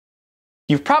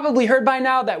You've probably heard by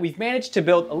now that we've managed to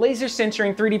build a laser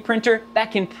sintering 3D printer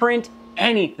that can print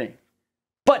anything.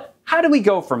 But how do we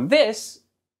go from this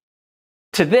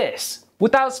to this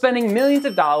without spending millions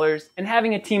of dollars and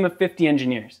having a team of 50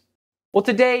 engineers? Well,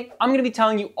 today I'm going to be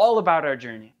telling you all about our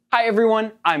journey. Hi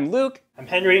everyone, I'm Luke. I'm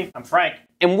Henry. I'm Frank.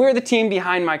 And we're the team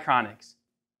behind Micronics.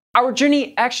 Our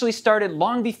journey actually started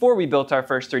long before we built our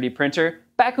first 3D printer,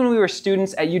 back when we were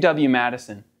students at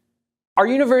UW-Madison. Our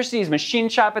university's machine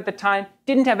shop at the time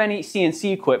didn't have any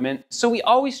CNC equipment, so we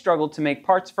always struggled to make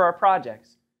parts for our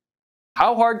projects.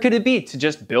 How hard could it be to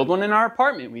just build one in our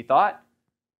apartment, we thought?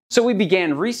 So we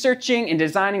began researching and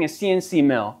designing a CNC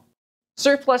mill.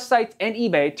 Surplus sites and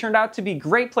eBay turned out to be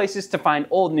great places to find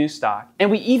old new stock, and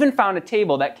we even found a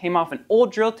table that came off an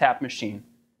old drill tap machine.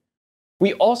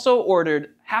 We also ordered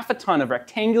half a ton of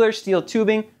rectangular steel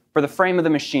tubing for the frame of the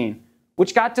machine,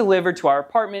 which got delivered to our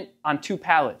apartment on 2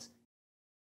 pallets.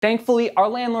 Thankfully, our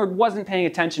landlord wasn't paying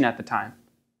attention at the time.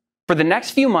 For the next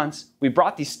few months, we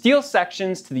brought these steel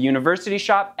sections to the university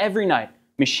shop every night,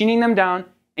 machining them down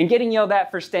and getting yelled at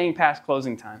for staying past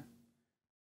closing time.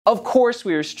 Of course,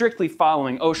 we were strictly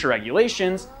following OSHA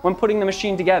regulations when putting the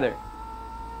machine together.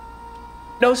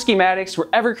 No schematics were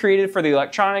ever created for the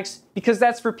electronics because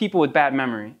that's for people with bad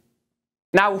memory.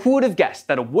 Now, who would have guessed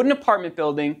that a wooden apartment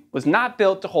building was not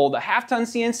built to hold a half-ton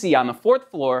CNC on the 4th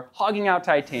floor, hogging out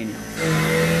titanium?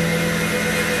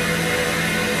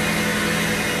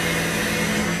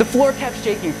 The floor kept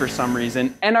shaking for some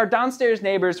reason, and our downstairs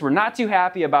neighbors were not too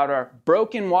happy about our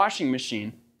broken washing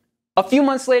machine. A few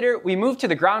months later, we moved to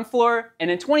the ground floor,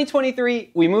 and in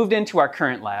 2023, we moved into our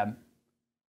current lab.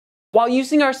 While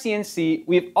using our CNC,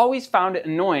 we've always found it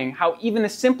annoying how even the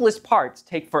simplest parts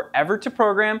take forever to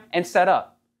program and set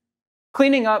up.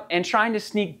 Cleaning up and trying to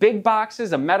sneak big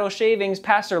boxes of metal shavings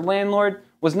past our landlord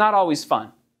was not always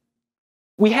fun.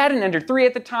 We had an Ender 3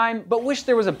 at the time, but wished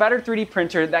there was a better 3D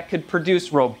printer that could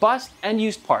produce robust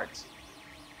end-use parts.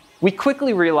 We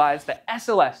quickly realized that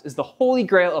SLS is the holy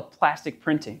grail of plastic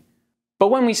printing. But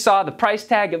when we saw the price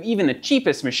tag of even the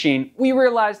cheapest machine, we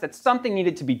realized that something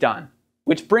needed to be done.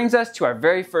 Which brings us to our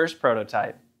very first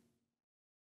prototype.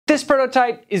 This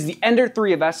prototype is the Ender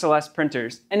 3 of SLS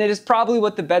printers, and it is probably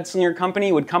what the bedslinger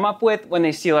company would come up with when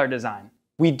they steal our design.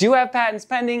 We do have patents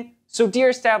pending, so dear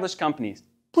established companies,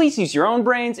 please use your own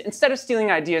brains instead of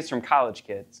stealing ideas from college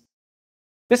kids.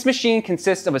 This machine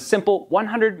consists of a simple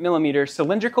 100mm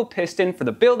cylindrical piston for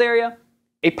the build area,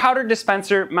 a powder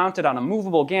dispenser mounted on a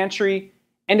movable gantry,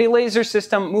 and a laser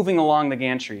system moving along the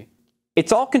gantry.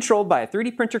 It's all controlled by a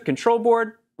 3D printer control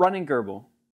board running Gerbil.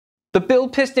 The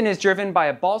build piston is driven by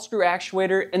a ball screw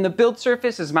actuator, and the build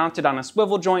surface is mounted on a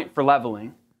swivel joint for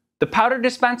leveling. The powder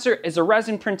dispenser is a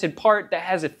resin printed part that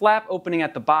has a flap opening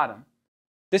at the bottom.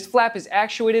 This flap is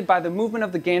actuated by the movement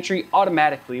of the gantry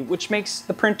automatically, which makes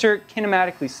the printer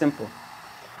kinematically simple.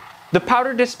 The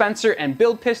powder dispenser and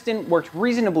build piston worked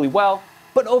reasonably well,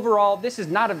 but overall, this is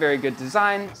not a very good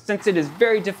design since it is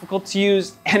very difficult to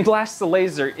use and blasts the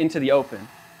laser into the open.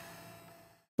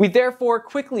 We therefore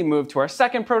quickly moved to our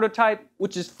second prototype,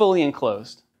 which is fully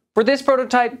enclosed. For this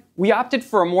prototype, we opted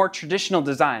for a more traditional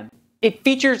design. It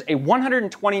features a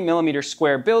 120mm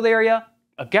square build area,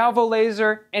 a galvo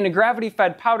laser, and a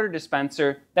gravity-fed powder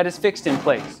dispenser that is fixed in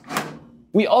place.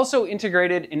 We also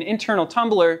integrated an internal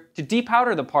tumbler to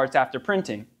depowder the parts after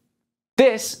printing.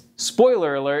 This,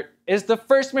 spoiler alert, is the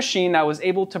first machine that was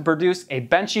able to produce a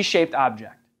benchy-shaped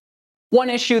object. One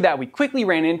issue that we quickly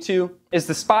ran into is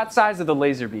the spot size of the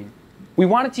laser beam. We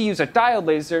wanted to use a diode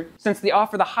laser since they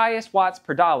offer the highest watts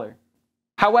per dollar.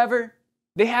 However,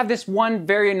 they have this one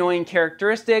very annoying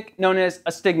characteristic known as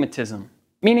astigmatism,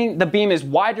 meaning the beam is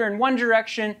wider in one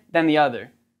direction than the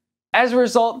other. As a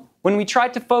result, when we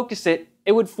tried to focus it,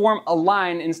 it would form a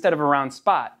line instead of a round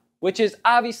spot, which is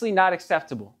obviously not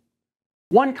acceptable.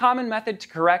 One common method to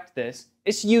correct this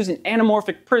is to use an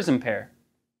anamorphic prism pair.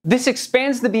 This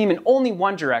expands the beam in only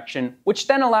one direction, which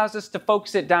then allows us to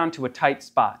focus it down to a tight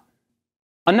spot.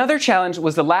 Another challenge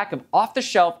was the lack of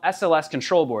off-the-shelf SLS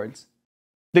control boards.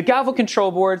 The galvo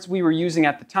control boards we were using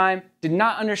at the time did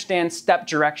not understand step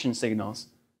direction signals,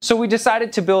 so we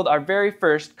decided to build our very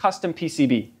first custom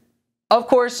PCB. Of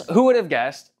course, who would have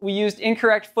guessed, we used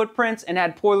incorrect footprints and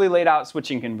had poorly laid out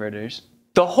switching converters.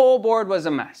 The whole board was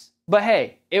a mess. But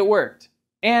hey, it worked.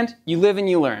 And you live and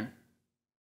you learn.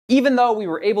 Even though we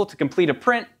were able to complete a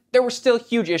print, there were still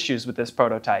huge issues with this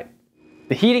prototype.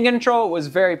 The heating control was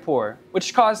very poor,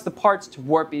 which caused the parts to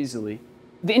warp easily.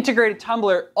 The integrated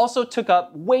tumbler also took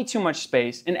up way too much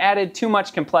space and added too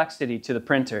much complexity to the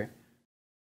printer.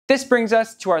 This brings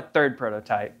us to our third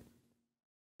prototype.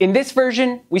 In this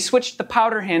version, we switched the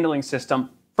powder handling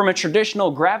system from a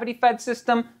traditional gravity-fed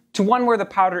system to one where the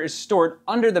powder is stored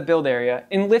under the build area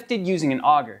and lifted using an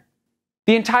auger.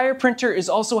 The entire printer is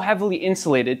also heavily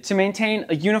insulated to maintain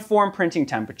a uniform printing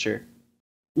temperature.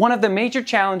 One of the major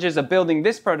challenges of building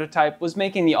this prototype was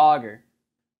making the auger.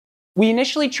 We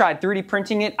initially tried 3D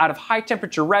printing it out of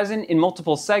high-temperature resin in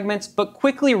multiple segments, but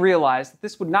quickly realized that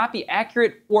this would not be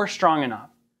accurate or strong enough.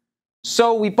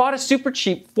 So we bought a super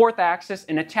cheap 4th axis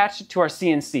and attached it to our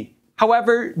CNC.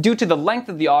 However, due to the length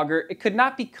of the auger, it could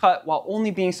not be cut while only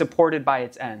being supported by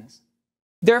its ends.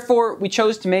 Therefore, we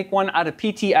chose to make one out of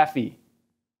PTFE.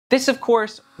 This, of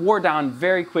course, wore down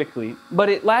very quickly, but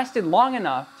it lasted long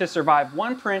enough to survive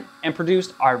one print and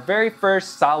produced our very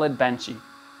first solid benchy.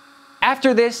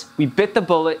 After this, we bit the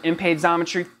bullet and paid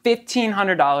Xometry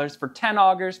 $1,500 for 10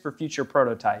 augers for future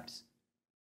prototypes.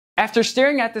 After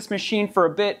staring at this machine for a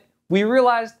bit, we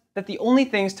realized that the only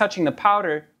things touching the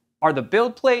powder are the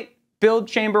build plate, build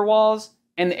chamber walls,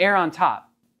 and the air on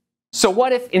top. So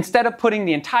what if, instead of putting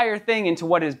the entire thing into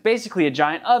what is basically a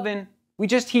giant oven, we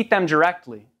just heat them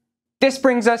directly? This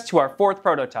brings us to our 4th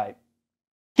prototype.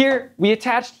 Here, we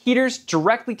attached heaters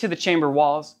directly to the chamber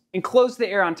walls, enclosed the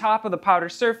air on top of the powder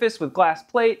surface with glass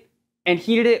plate, and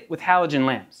heated it with halogen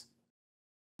lamps.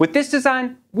 With this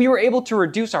design, we were able to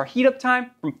reduce our heat up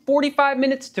time from 45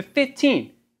 minutes to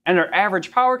 15, and our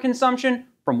average power consumption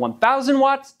from 1000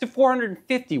 watts to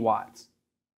 450 watts.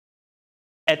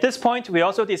 At this point, we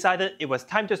also decided it was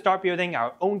time to start building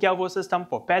our own galvo system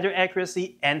for better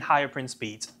accuracy and higher print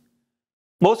speeds.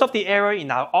 Most of the error in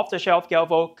our off-the-shelf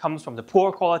galvo comes from the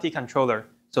poor quality controller,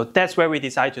 so that's where we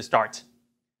decided to start.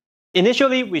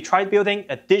 Initially, we tried building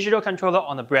a digital controller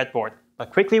on a breadboard,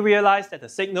 but quickly realized that the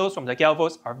signals from the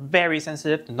galvos are very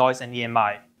sensitive to noise and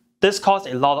EMI. This caused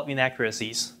a lot of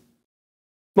inaccuracies.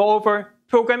 Moreover,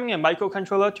 programming a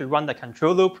microcontroller to run the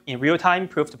control loop in real time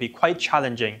proved to be quite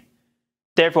challenging.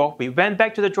 Therefore, we went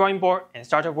back to the drawing board and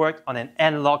started work on an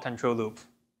analog control loop.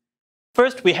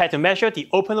 First, we had to measure the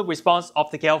open loop response of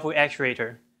the galvo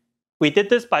actuator. We did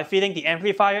this by feeding the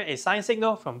amplifier a sine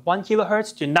signal from 1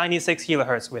 kHz to 96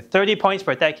 kHz with 30 points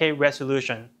per decade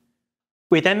resolution.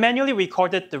 We then manually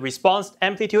recorded the response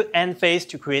amplitude and phase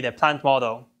to create a plant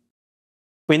model.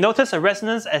 We noticed a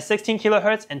resonance at 16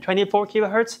 kHz and 24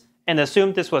 kHz and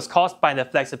assumed this was caused by the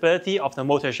flexibility of the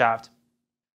motor shaft.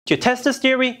 To test this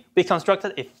theory, we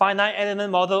constructed a finite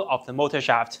element model of the motor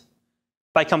shaft.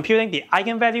 By computing the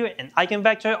eigenvalue and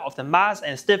eigenvector of the mass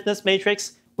and stiffness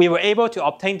matrix, we were able to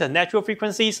obtain the natural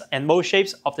frequencies and mode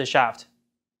shapes of the shaft.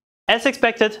 As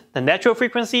expected, the natural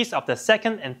frequencies of the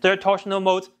second and third torsional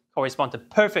modes corresponded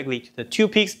perfectly to the 2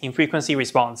 peaks in frequency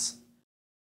response.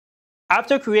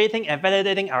 After creating and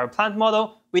validating our plant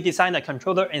model, we designed a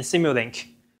controller in Simulink.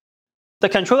 The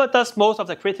controller does most of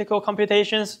the critical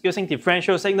computations using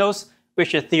differential signals, which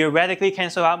should theoretically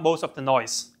cancel out most of the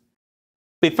noise.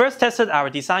 We first tested our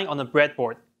design on a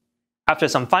breadboard. After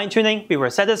some fine-tuning, we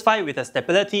were satisfied with the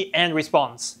stability and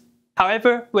response.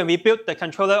 However, when we built the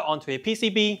controller onto a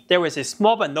PCB, there was a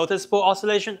small but noticeable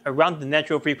oscillation around the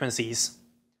natural frequencies.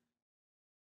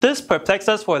 This perplexed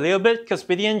us for a little bit because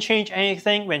we didn't change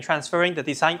anything when transferring the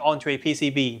design onto a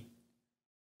PCB.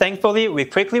 Thankfully, we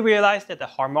quickly realized that the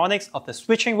harmonics of the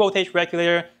switching voltage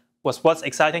regulator was what's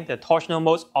exciting the torsional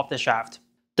modes of the shaft.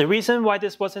 The reason why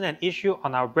this wasn't an issue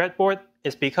on our breadboard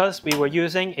is because we were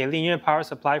using a linear power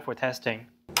supply for testing.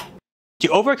 To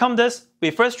overcome this,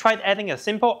 we first tried adding a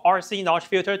simple RC notch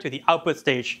filter to the output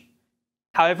stage.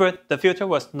 However, the filter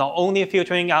was not only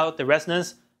filtering out the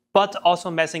resonance, but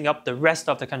also messing up the rest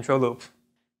of the control loop.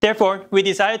 Therefore, we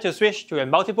decided to switch to a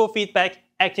multiple feedback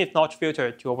active notch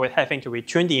filter to avoid having to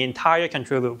retune the entire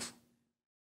control loop.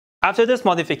 After this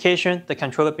modification, the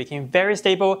controller became very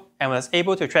stable and was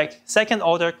able to track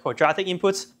second-order quadratic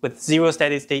inputs with zero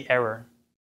steady-state error.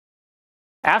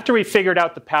 After we figured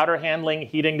out the powder handling,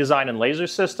 heating design, and laser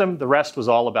system, the rest was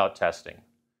all about testing.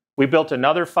 We built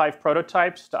another 5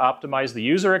 prototypes to optimize the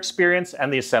user experience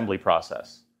and the assembly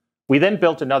process. We then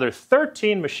built another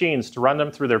 13 machines to run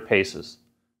them through their paces.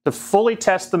 To fully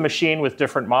test the machine with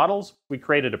different models, we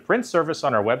created a print service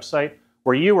on our website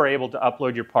where you were able to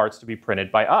upload your parts to be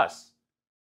printed by us.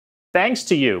 Thanks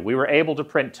to you, we were able to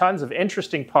print tons of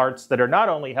interesting parts that are not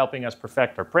only helping us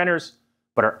perfect our printers,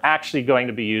 but are actually going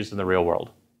to be used in the real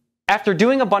world. After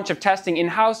doing a bunch of testing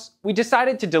in-house, we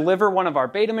decided to deliver one of our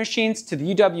beta machines to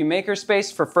the UW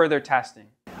Makerspace for further testing.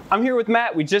 I'm here with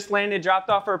Matt. We just landed, dropped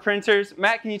off our printers.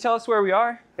 Matt, can you tell us where we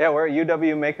are? Yeah, we're at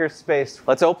UW Makerspace.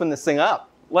 Let's open this thing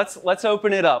up. Let's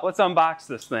open it up. Let's unbox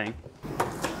this thing.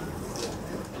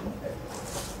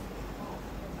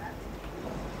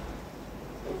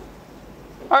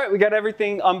 All right, we got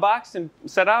everything unboxed and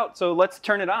set out, so let's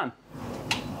turn it on.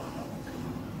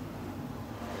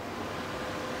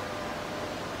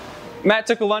 Matt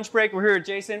took a lunch break. We're here with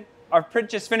Jason. Our print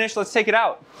just finished. Let's take it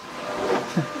out.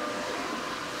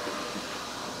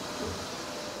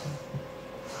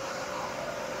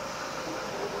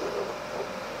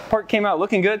 Part came out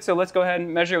looking good, so let's go ahead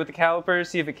and measure it with the calipers,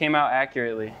 see if it came out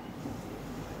accurately.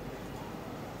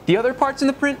 The other parts in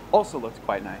the print also looked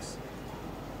quite nice.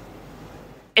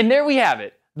 And there we have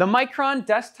it, the Micron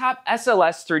Desktop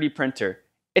SLS 3D printer.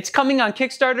 It's coming on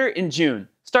Kickstarter in June,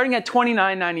 starting at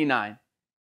 $29.99.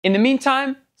 In the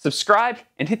meantime, subscribe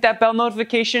and hit that bell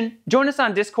notification, join us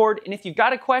on Discord, and if you've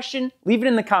got a question, leave it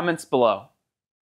in the comments below.